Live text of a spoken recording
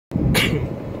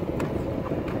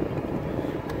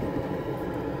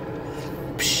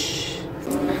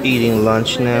Eating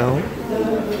lunch now.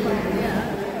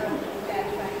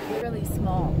 Really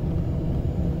small.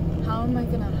 How am I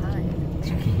gonna hide?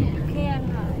 You can't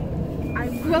hide. I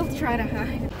will try to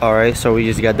hide. Alright, so we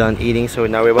just got done eating, so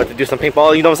now we're about to do some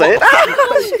paintball, you know what I'm saying?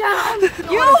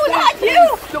 You, not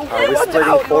you! Alright, we're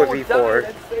splitting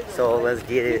 4v4, so let's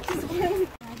get it.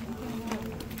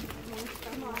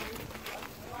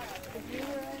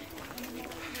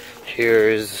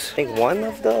 Here's, I think, one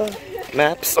of the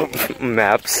maps.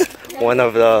 Maps. One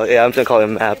of the, yeah, I'm just gonna call it a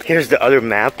map. Here's the other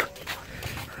map.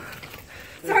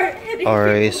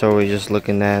 Alright, so we're just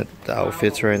looking at the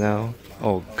outfits right now.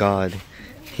 Oh god.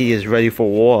 He is ready for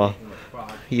war.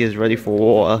 He is ready for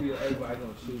war.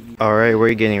 Alright,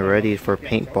 we're getting ready for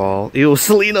paintball. Ew,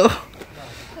 Selena!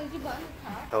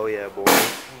 Oh yeah, boy.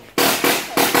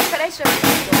 Could I show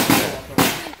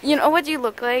you? You know what you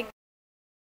look like?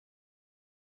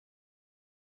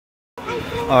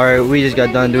 Alright, we just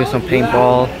got done doing some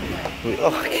paintball.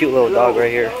 Oh, cute little dog right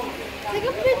here. Take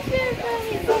a picture of him.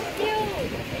 He's so cute.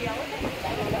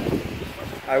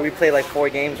 Alright, we played like 4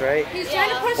 games, right? He's trying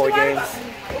to push 4 the games.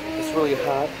 It's really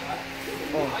hot.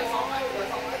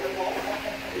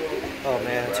 Oh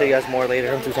man, I'll tell you guys more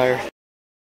later. I'm too tired.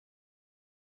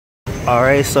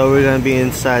 Alright, so we're gonna be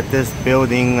inside this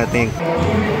building, I think.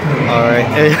 Alright.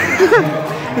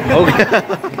 Okay.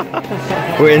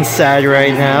 We're inside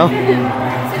right now.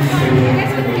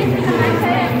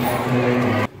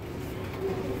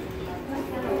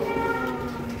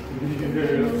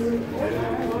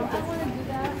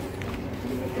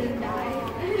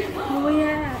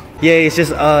 Yeah, it's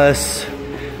just us.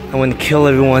 I want to kill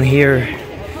everyone here.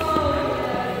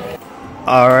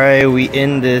 Alright, we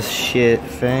in this shit,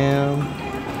 fam.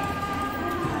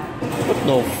 What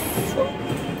the fuck?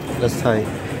 That's tight.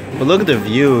 But look at the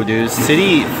view, dude.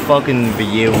 City fucking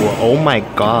view. Oh my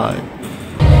god.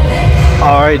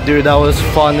 Alright, dude, that was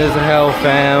fun as hell,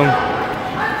 fam.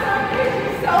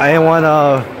 I didn't want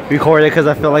to record it because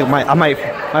I feel like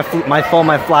my phone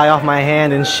might fly off my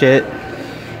hand and shit.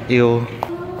 Ew.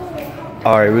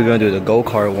 Alright, we're gonna do the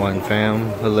go-kart one,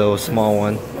 fam. A little small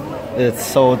one. It's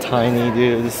so tiny,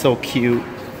 dude. It's so cute.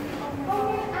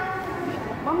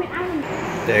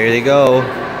 There they go.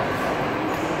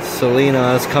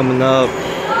 Selena is coming up.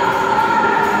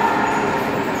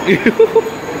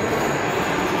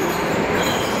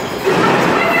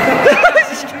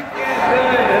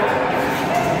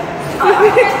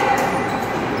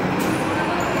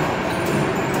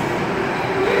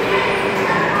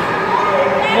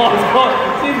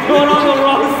 She's going on the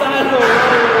wrong side of the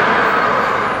road.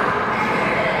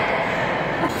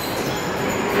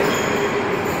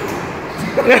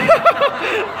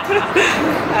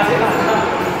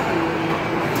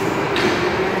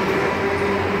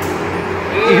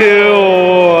 Ew.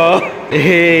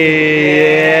 Yeah.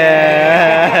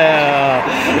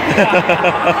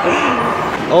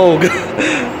 Oh god.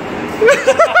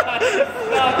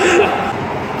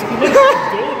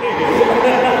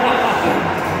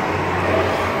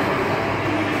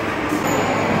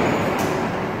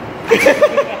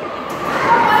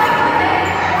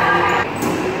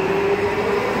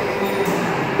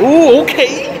 Ooh,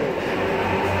 okay.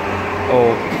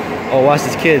 Oh, watch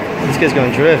this kid. This kid's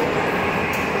gonna drift.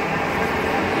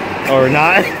 Or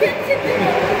not.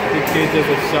 The kid does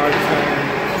a sharp turn.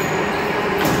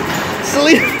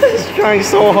 Selena's trying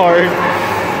so hard.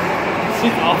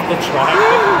 She's off the track.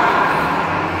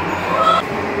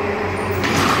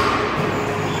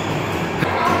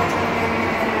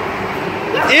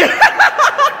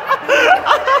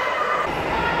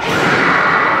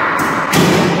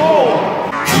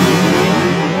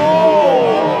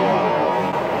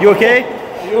 You okay?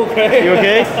 You okay? You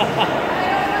okay?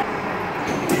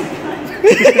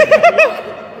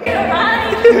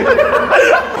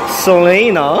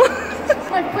 Selena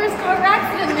My first car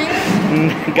accident, man.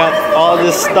 got all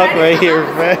this stuck right here,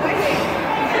 man.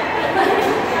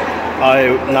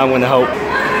 Alright, now I'm gonna help.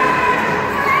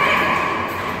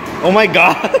 Oh my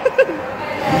god.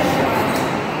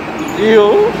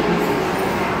 Ew.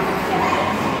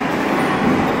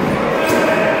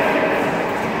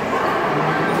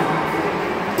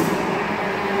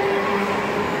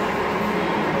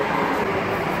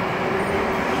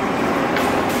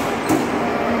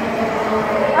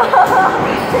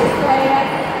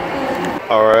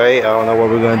 Alright, I don't know what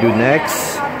we're gonna do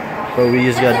next, but we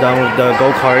just got done with the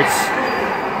go-karts.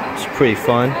 It's pretty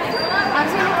fun.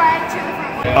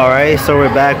 Alright, so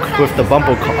we're back with the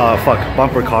bumper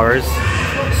cars.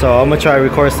 So I'm gonna try to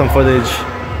record some footage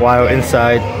while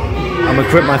inside. I'm gonna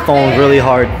grip my phone really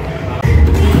hard.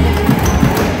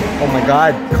 Oh my my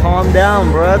god, calm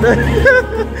down, brother.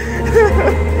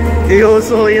 Ew,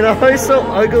 Selena, you're so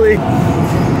ugly.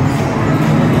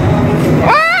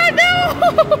 Ah, no!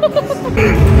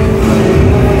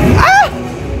 Ah!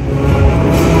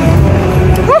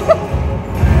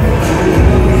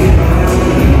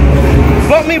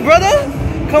 Bump me, brother.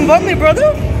 Come bump me,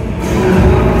 brother.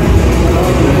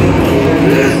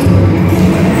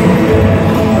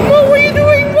 What were you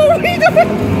doing? What were you doing?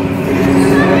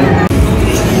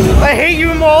 I hate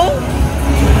you, Mo.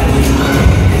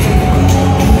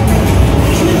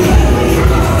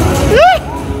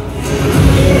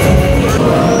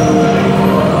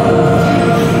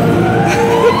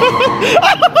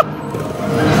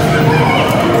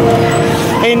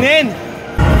 Hey, Nin.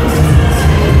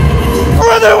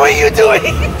 Brother, what are you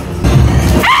doing?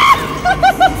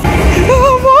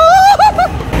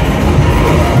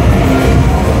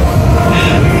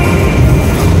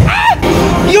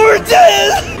 You're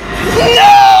dead! No!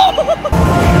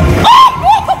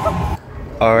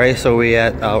 Alright, so we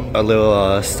at a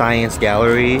little science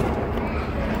gallery.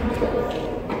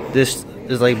 This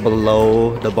is like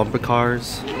below the bumper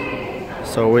cars.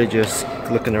 So we're just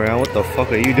looking around. What the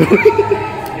fuck are you doing?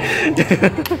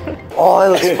 Oh, that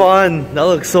looks fun. That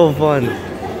looks so fun.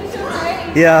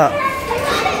 Yeah.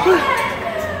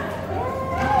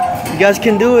 You guys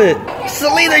can do it.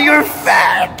 Selena, you're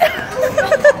fat!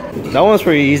 That one's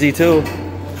pretty easy too.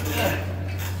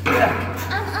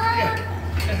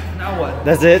 Now what?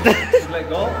 That's it. Let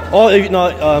go? Oh, if you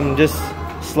no, just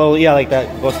slowly. Yeah, like that.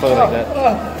 Go slowly like that.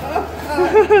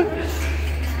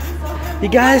 You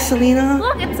guys, Selena?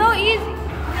 Look, it's so easy.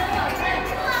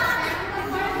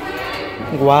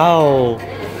 Wow.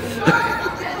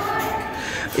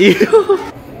 Ew.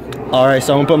 Alright,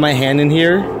 so I'm gonna put my hand in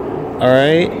here.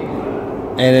 Alright.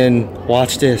 And then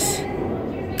watch this.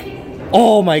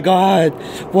 Oh my god.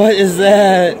 What is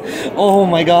that? Oh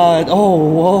my god. Oh,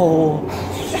 whoa.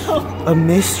 A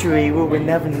mystery we would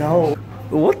never know.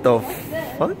 What the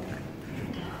fuck?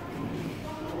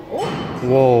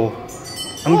 Whoa.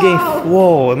 I'm getting.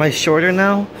 Whoa, am I shorter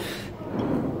now?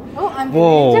 Oh, I'm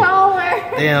Whoa. taller.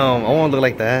 Damn, I want to look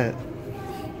like that.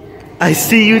 I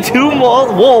see you too,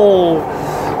 Mo. Whoa.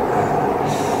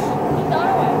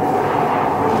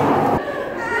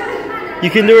 You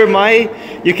can do it, Mai.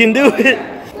 You can do it.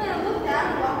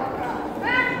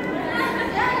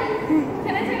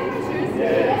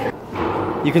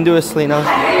 You can do it, Selena. I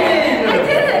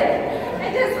did it. I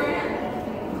just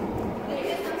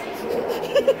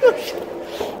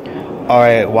ran.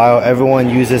 Alright, while everyone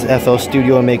uses FL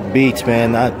Studio to make beats,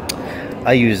 man,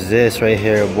 I use this right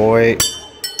here, boy.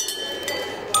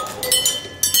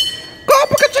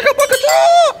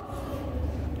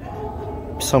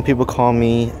 Some people call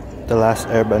me the last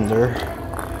airbender.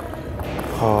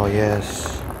 Oh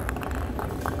yes.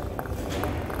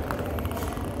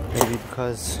 Maybe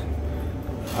because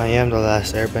I am the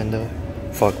last airbender.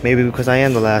 Fuck, maybe because I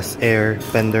am the last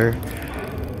airbender.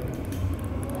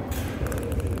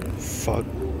 Fuck.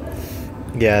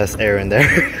 Yeah, there's air in there.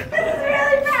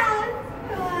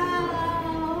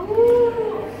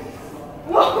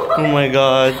 Oh my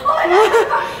god.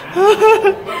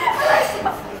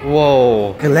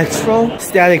 Whoa. Electro?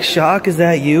 Static Shock, is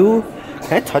that you?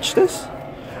 Can I touch this?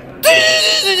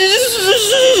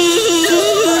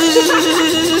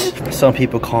 Some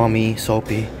people call me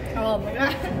Soapy. Oh my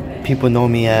god. People know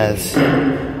me as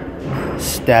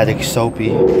Static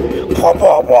Soapy.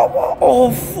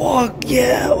 Oh fuck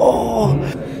yeah. Oh.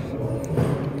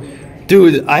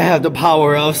 Dude, I have the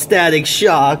power of Static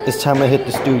Shock. It's time I hit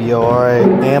the studio, alright.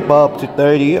 Amp up to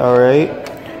 30, alright.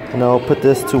 You know, put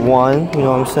this to 1, you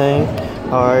know what I'm saying?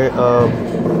 Alright,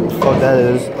 fuck that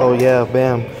is. Oh yeah,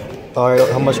 bam. Alright,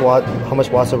 how much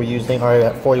watts are we using? Alright,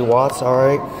 at 40 watts,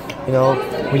 alright. You know,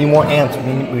 we need more amps,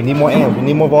 we need more amps, we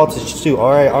need more voltage too.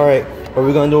 Alright. What are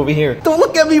we gonna do over here? Don't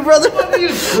look at me, brother! What are you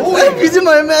doing? I'm using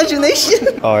my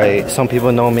imagination! Alright, some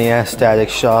people know me as Static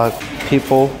Shock.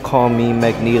 People call me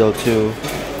Magneto too.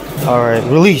 Alright,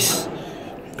 release!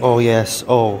 Oh yes,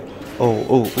 oh.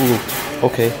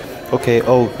 Okay,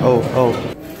 oh.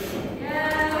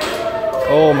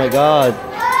 Oh my god.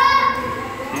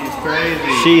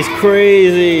 She's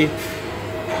crazy.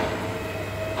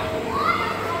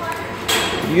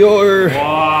 You're...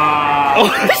 Wow. Oh,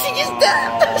 she just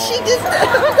dabbed! She just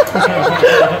dabbed!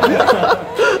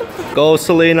 Go,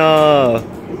 Selena!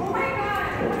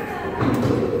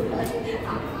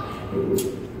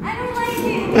 I don't like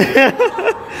it.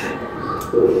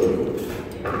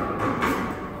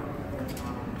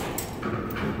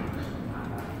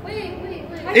 Wait.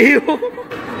 Ew!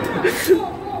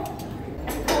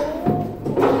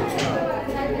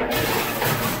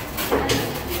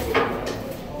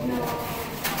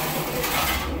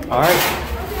 All right.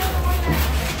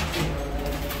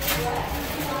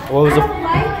 What was the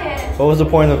What was the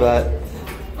point of that?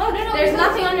 Oh, no, there's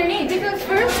nothing underneath. Because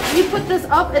first you put this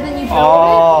up and then you build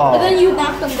Oh. it, and then you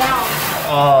knock them down.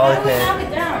 Oh, How do we okay. knock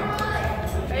it down?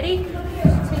 Ready?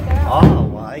 Take it out. Oh,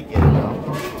 well, I get it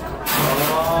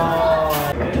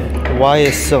now. Why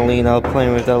is Selena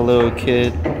playing with that little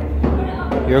kid?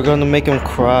 You're gonna make him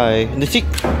cry. Did she?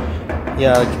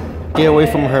 Yeah, get away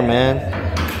from her, man.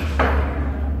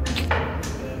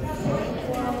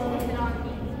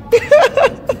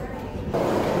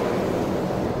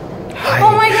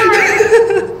 Oh my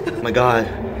god! Oh my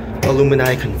god.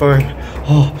 Illuminati confirmed.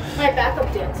 Oh, My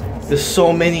backup dancers. there's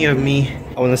so many of me.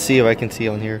 I wanna see if I can see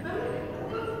on here.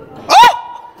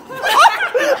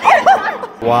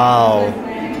 Wow.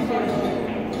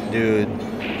 Dude.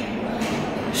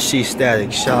 She's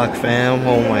static shock, fam.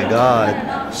 Oh my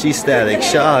god. She's static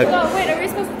shock. Oh, wait, are we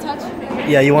supposed to touch it?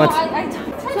 Yeah, you want I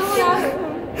touched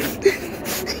someone.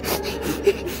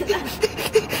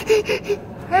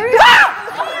 Hurry up!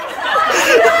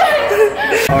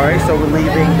 Alright, so we're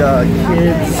leaving the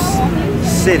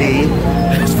kids' city.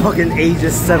 It's fucking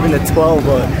ages 7 to 12,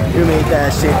 but we made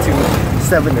that shit to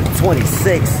 7 to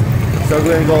 26. So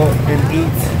we're gonna go and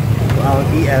eat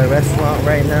at a restaurant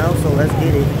right now, so let's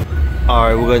get it.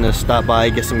 Alright, we're gonna stop by,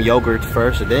 get some yogurt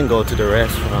first, and then go to the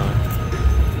restaurant.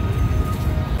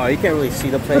 Oh, you can't really see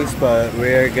the place, but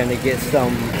we're gonna get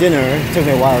some dinner. It took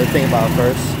me a while to think about it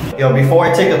first. Yo, before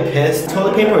I take a piss,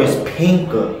 toilet paper is pink.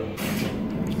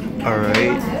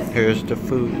 Alright, here's the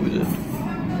food.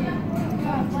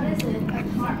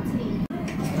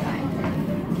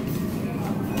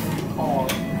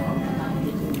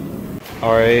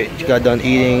 Alright, you got done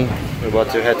eating. We're about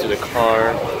to head to the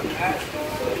car.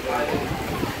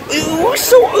 Ew,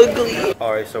 so ugly.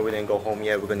 Alright, so we didn't go home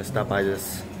yet. We're gonna stop by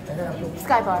this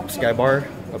Sky bar. Sky Bar.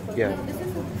 Yeah.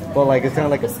 But like it's kind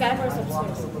of like a. Sky bar's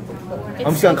upstairs.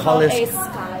 I'm just gonna call this. a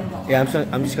sky bar. Yeah,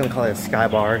 I'm just gonna call it a Sky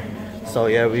Bar. So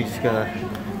yeah, we're just gonna,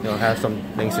 you know, have some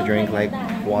things to drink like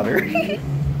water.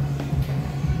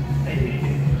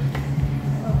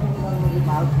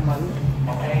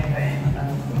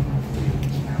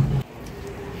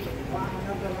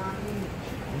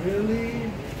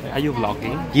 Are you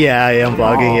vlogging? Yeah, I am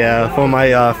vlogging. Yeah, for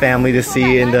my family to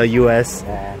see in the U.S.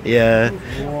 Yeah.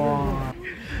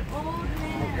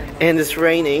 And it's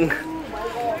raining.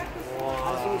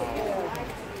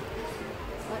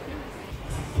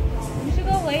 You should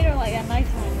go later, like at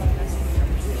nighttime.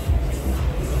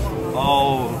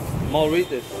 Oh,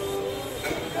 Mauritius.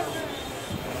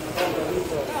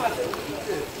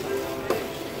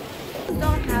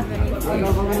 Don't have any.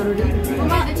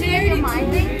 Mama, did you get your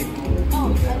mind thing?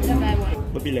 Oh, that's the bad one.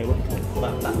 Why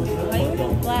you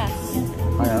don't glass?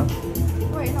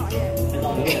 Wait, not yet.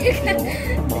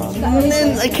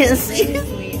 I can't see.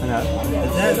 Is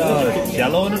that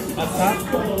yellow on the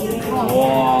top?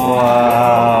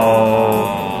 Wow.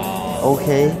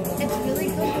 Okay. It's really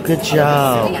good. Good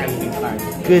job.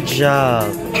 Good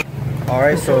job.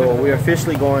 Alright, so we're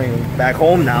officially going back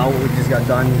home now. We just got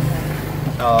done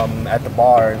at the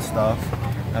bar and stuff.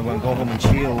 I'm gonna go home and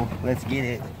chill. Let's get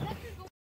it.